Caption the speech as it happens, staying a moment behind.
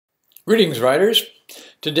Greetings, writers.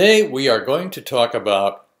 Today we are going to talk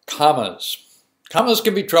about commas. Commas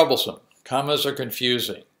can be troublesome. Commas are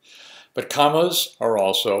confusing. But commas are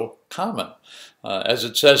also common. As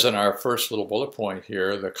it says in our first little bullet point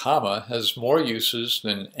here, the comma has more uses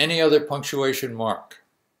than any other punctuation mark.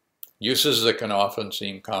 Uses that can often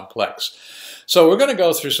seem complex. So we're going to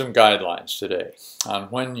go through some guidelines today on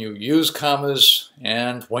when you use commas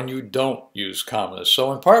and when you don't use commas.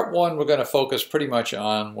 So in part one, we're going to focus pretty much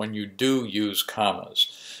on when you do use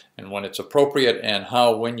commas and when it's appropriate and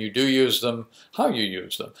how, when you do use them, how you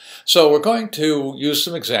use them. So we're going to use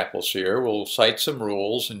some examples here. We'll cite some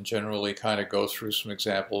rules and generally kind of go through some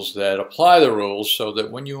examples that apply the rules so that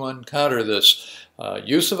when you encounter this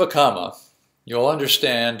use of a comma, you'll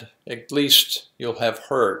understand, at least you'll have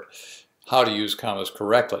heard, how to use commas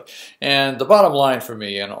correctly. And the bottom line for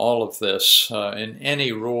me in all of this, in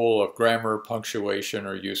any rule of grammar, punctuation,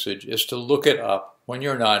 or usage, is to look it up when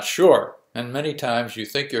you're not sure. And many times you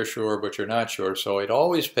think you're sure, but you're not sure, so it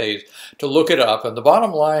always pays to look it up. And the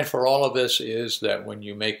bottom line for all of this is that when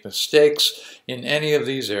you make mistakes in any of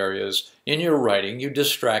these areas in your writing, you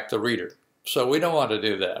distract the reader. So we don't want to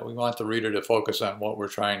do that. We want the reader to focus on what we're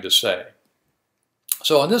trying to say.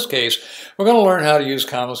 So in this case, we're going to learn how to use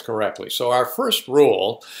commas correctly. So our first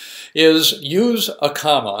rule is use a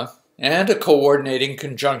comma and a coordinating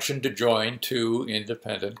conjunction to join two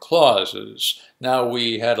independent clauses. Now,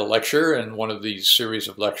 we had a lecture in one of these series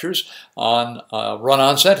of lectures on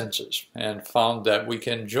run-on sentences and found that we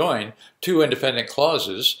can join two independent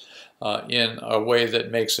clauses in a way that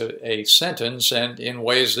makes it a sentence and in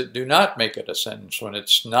ways that do not make it a sentence. When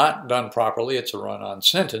it's not done properly, it's a run-on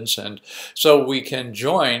sentence. And so we can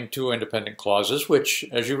join two independent clauses, which,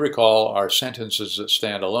 as you recall, are sentences that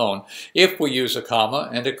stand alone, if we use a comma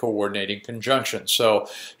and a coordinating conjunction. So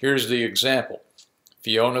here's the example.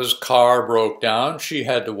 Fiona's car broke down. She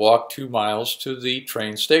had to walk 2 miles to the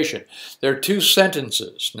train station. There are two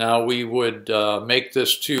sentences. Now we would make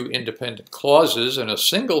this two independent clauses in a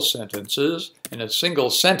single sentence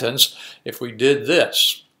if we did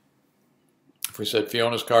this. If we said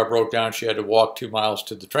Fiona's car broke down, she had to walk 2 miles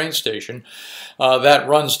to the train station, that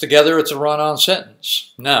runs together, it's a run-on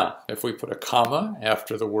sentence. Now, if we put a comma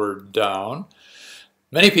after the word down,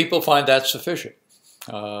 many people find that sufficient.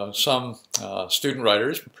 Some student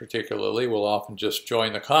writers particularly will often just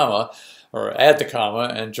join the comma or add the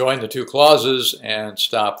comma and join the two clauses and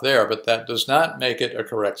stop there, but that does not make it a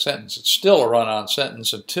correct sentence. It's still a run-on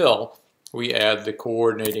sentence until we add the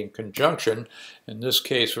coordinating conjunction. In this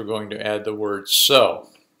case, we're going to add the word so.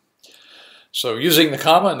 So using the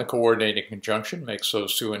comma and the coordinating conjunction makes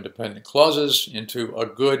those two independent clauses into a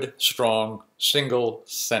good, strong, single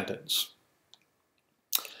sentence.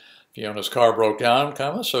 Fiona's car broke down,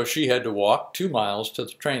 comma, so she had to walk 2 miles to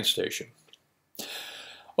the train station.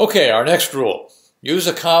 Okay, our next rule. Use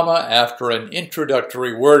a comma after an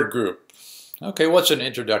introductory word group. Okay, what's an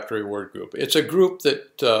introductory word group? It's a group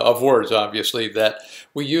that of words, obviously, that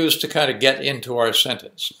we use to kind of get into our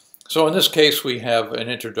sentence. So in this case, we have an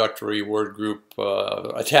introductory word group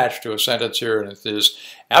attached to a sentence here, and it is,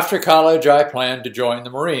 after college, I plan to join the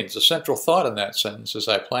Marines. The central thought in that sentence is,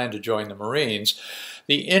 I plan to join the Marines.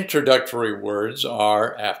 The introductory words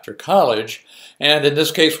are after college, and in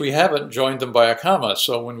this case, we haven't joined them by a comma.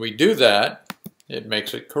 So when we do that, it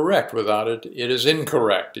makes it correct. Without it, it is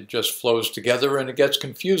incorrect. It just flows together, and it gets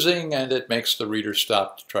confusing, and it makes the reader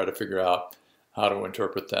stop to try to figure out how to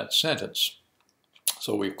interpret that sentence.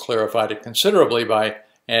 So we've clarified it considerably by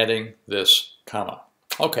adding this comma.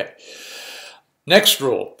 Okay, next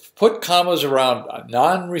rule. Put commas around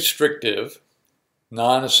non-restrictive,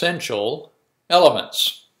 non-essential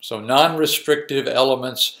elements. So non-restrictive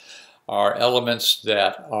elements are elements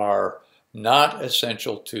that are not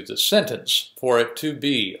essential to the sentence for it to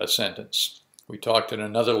be a sentence. We talked in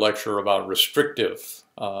another lecture about restrictive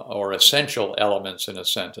or essential elements in a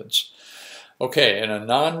sentence. Okay, in a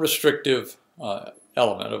non-restrictive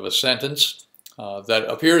element of a sentence that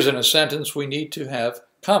appears in a sentence, we need to have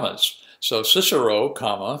commas. So Cicero,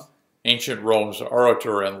 comma, ancient Rome's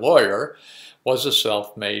orator and lawyer, was a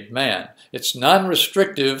self-made man. It's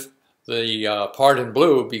non-restrictive, the part in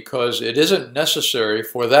blue, because it isn't necessary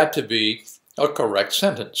for that to be a correct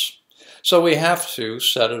sentence. So we have to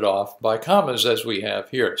set it off by commas as we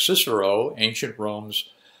have here. Cicero, ancient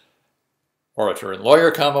Rome's orator and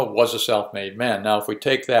lawyer, comma, was a self-made man. Now if we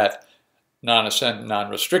take that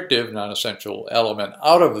non-restrictive, non-essential element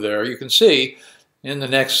out of there, you can see in the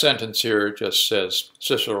next sentence here it just says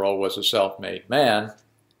Cicero was a self-made man.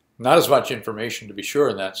 Not as much information to be sure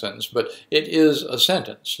in that sentence, but it is a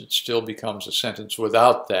sentence. It still becomes a sentence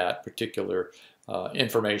without that particular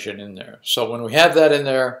information in there. So when we have that in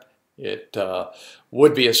there, it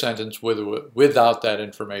would be a sentence without that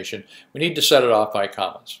information. We need to set it off by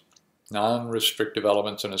commas, non-restrictive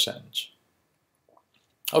elements in a sentence.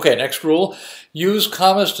 Okay, next rule, use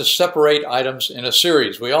commas to separate items in a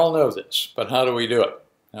series. We all know this, but how do we do it?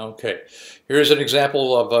 Okay, here's an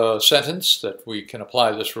example of a sentence that we can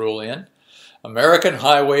apply this rule in. American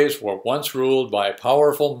highways were once ruled by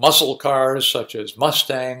powerful muscle cars such as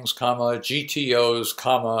Mustangs, GTOs,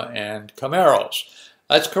 and Camaros.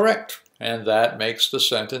 That's correct, and that makes the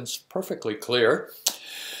sentence perfectly clear.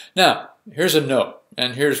 Now, here's a note,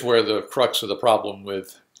 and here's where the crux of the problem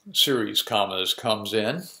with series commas comes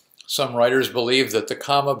in. Some writers believe that the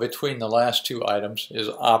comma between the last two items is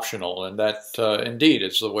optional, and that indeed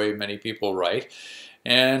is the way many people write.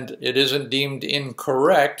 And it isn't deemed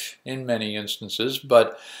incorrect in many instances,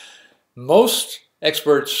 but most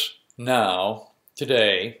experts now,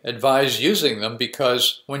 today, advise using them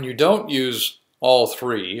because when you don't use all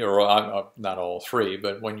three, or not all three,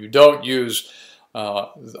 but when you don't use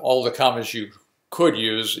all the commas you could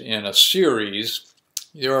use in a series,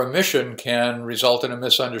 your omission can result in a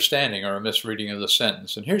misunderstanding or a misreading of the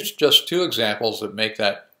sentence. And here's just two examples that make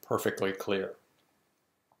that perfectly clear.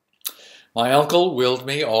 My uncle willed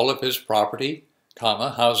me all of his property,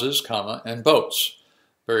 houses, and boats.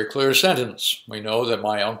 Very clear sentence. We know that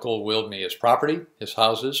my uncle willed me his property, his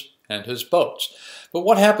houses, and his boats. But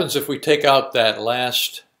what happens if we take out that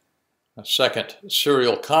last second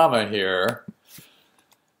serial comma here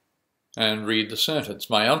and read the sentence?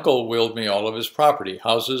 My uncle willed me all of his property,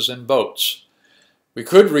 houses, and boats. We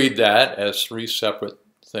could read that as three separate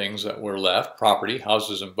things that were left, property,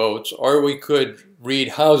 houses, and boats, or we could read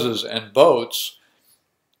houses and boats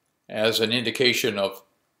as an indication of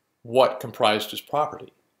what comprised his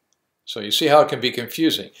property. So you see how it can be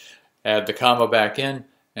confusing. Add the comma back in,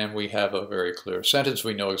 and we have a very clear sentence.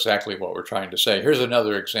 We know exactly what we're trying to say. Here's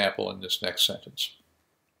another example in this next sentence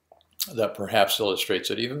that perhaps illustrates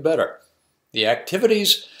it even better. The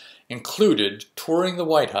activities included touring the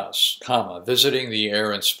White House, visiting the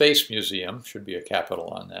Air and Space Museum, should be a capital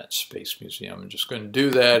on that, Space Museum. I'm just going to do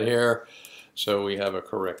that here so we have a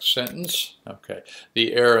correct sentence. Okay,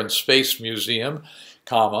 the Air and Space Museum,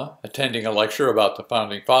 attending a lecture about the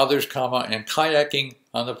Founding Fathers, and kayaking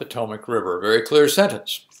on the Potomac River. Very clear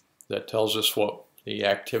sentence that tells us what the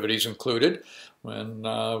activities included when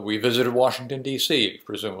we visited Washington, D.C.,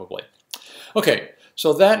 presumably. Okay,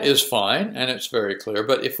 so that is fine, and it's very clear.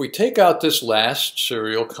 But if we take out this last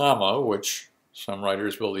serial comma, which some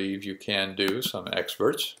writers believe you can do, some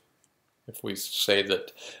experts, if we say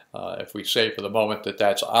for the moment that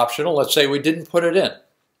that's optional, let's say we didn't put it in.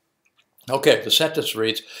 Okay, the sentence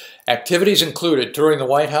reads, activities included touring the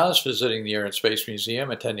White House, visiting the Air and Space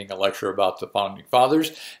Museum, attending a lecture about the Founding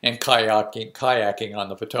Fathers, and kayaking on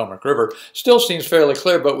the Potomac River. Still seems fairly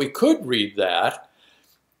clear, but we could read that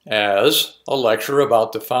as a lecture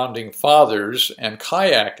about the Founding Fathers and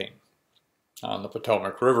kayaking on the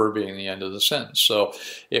Potomac River being the end of the sentence. So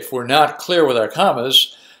if we're not clear with our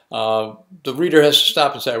commas, the reader has to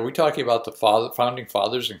stop and say, are we talking about the Founding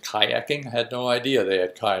Fathers and kayaking? I had no idea they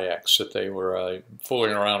had kayaks that they were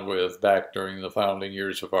fooling around with back during the founding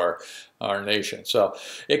years of our nation. So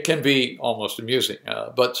it can be almost amusing,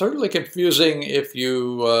 but certainly confusing if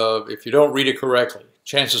you don't read it correctly.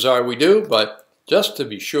 Chances are we do, but just to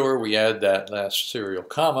be sure, we add that last serial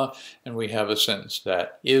comma, and we have a sentence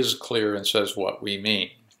that is clear and says what we mean.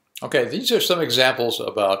 Okay, these are some examples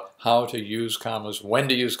about how to use commas, when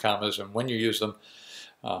to use commas, and when you use them,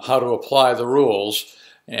 how to apply the rules,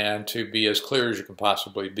 and to be as clear as you can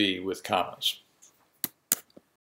possibly be with commas.